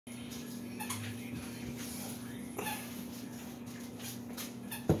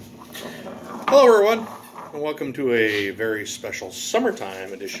Hello everyone, and welcome to a very special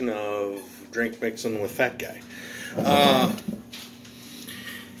summertime edition of Drink Mixing with Fat Guy.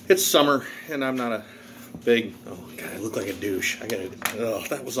 It's summer, and I'm not a big, oh god, I look like a douche.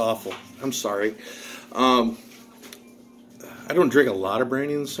 That was awful. I'm sorry. I don't drink a lot of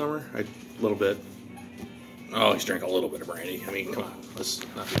brandy in the summer, a little bit. I always drink a little bit of brandy. I mean, come on, let's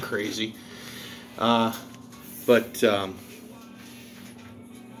not be crazy.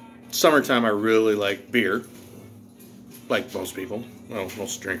 Summertime, I really like beer, like most people, well,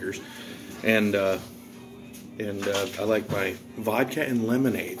 most drinkers, and I like my vodka and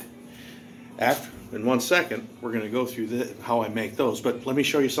lemonade. In 1 second, we're going to go through how I make those, but let me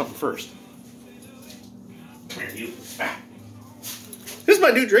show you something first. Come here, you. This is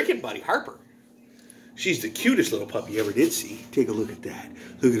my new drinking buddy, Harper. She's the cutest little puppy you ever did see. Take a look at that.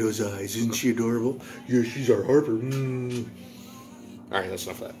 Look at those eyes. Isn't she adorable? Yeah, she's our Harper. All right, that's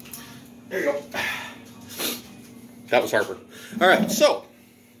enough of that. There you go. That was Harper. All right, so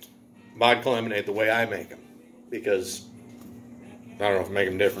vodka lemonade the way I make them, because I don't know if I make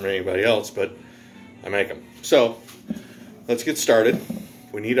them different from anybody else, but I make them. So let's get started.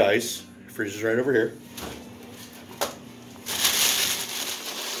 We need ice. Freezer's right over here.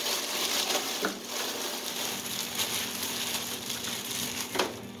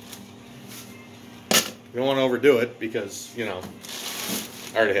 You don't want to overdo it because, you know,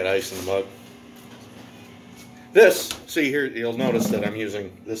 I already had ice in the mug. See here, you'll notice that I'm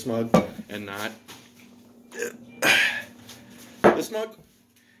using this mug and not this mug,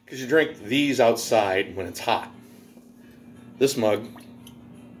 because you drink these outside when it's hot. This mug,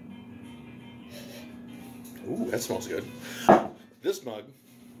 ooh, that smells good. This mug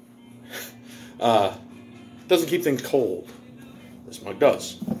doesn't keep things cold. This mug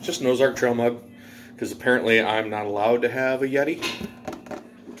does. It's just an Ozark Trail mug, because apparently I'm not allowed to have a Yeti.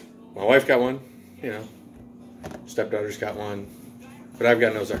 My wife got one, you know, stepdaughter's got one, but I've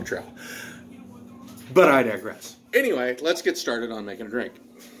got an Ozark Trail. But I digress. Anyway, let's get started on making a drink.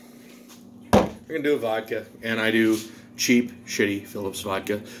 We're going to do a vodka, and I do cheap, shitty Phillips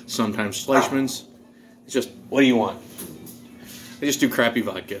vodka, sometimes Fleischmann's. It's just, what do you want? I just do crappy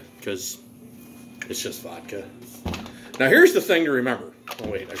vodka, because it's just vodka. Now here's the thing to remember. Oh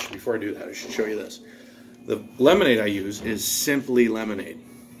wait, before I do that, I should show you this. The lemonade I use is Simply Lemonade.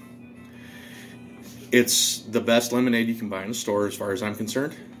 It's the best lemonade you can buy in the store as far as I'm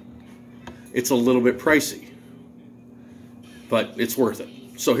concerned. It's a little bit pricey, but it's worth it.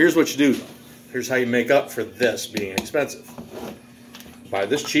 So here's what you do though. Here's how you make up for this being expensive. Buy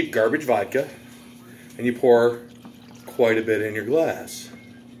this cheap garbage vodka, and you pour quite a bit in your glass.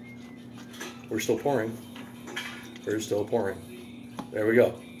 We're still pouring. We're still pouring. There we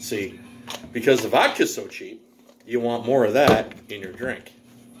go. See, because the vodka's so cheap, you want more of that in your drink.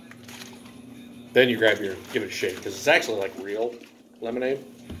 Then you give it a shake, because it's actually like real lemonade.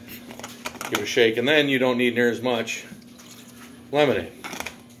 Give it a shake, and then you don't need near as much lemonade.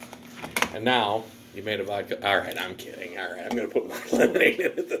 And now you made a vodka. All right, I'm kidding. All right, I'm going to put more lemonade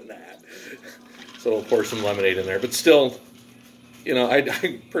in it than that. So we'll pour some lemonade in there. But still, you know,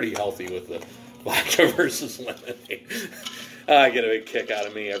 I'm pretty healthy with the vodka versus lemonade. I get a big kick out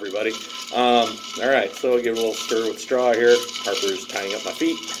of me, everybody. All right, so I'll give it a little stir with straw here. Harper's tying up my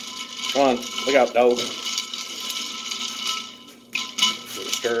feet. Come on, look out, dog.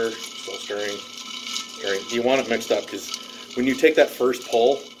 Stir, still stirring. You want it mixed up, because when you take that first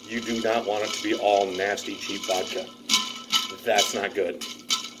pull, you do not want it to be all nasty, cheap vodka. That's not good.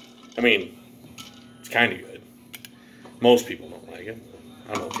 I mean, it's kind of good. Most people don't like it.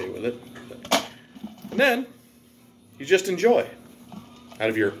 I'm okay with it. And then, you just enjoy out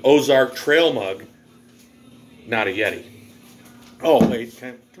of your Ozark Trail mug, not a Yeti. Oh, wait,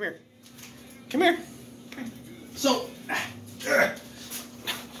 come here. Come here. So,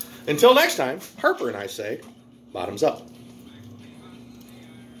 until next time, Harper and I say, bottoms up.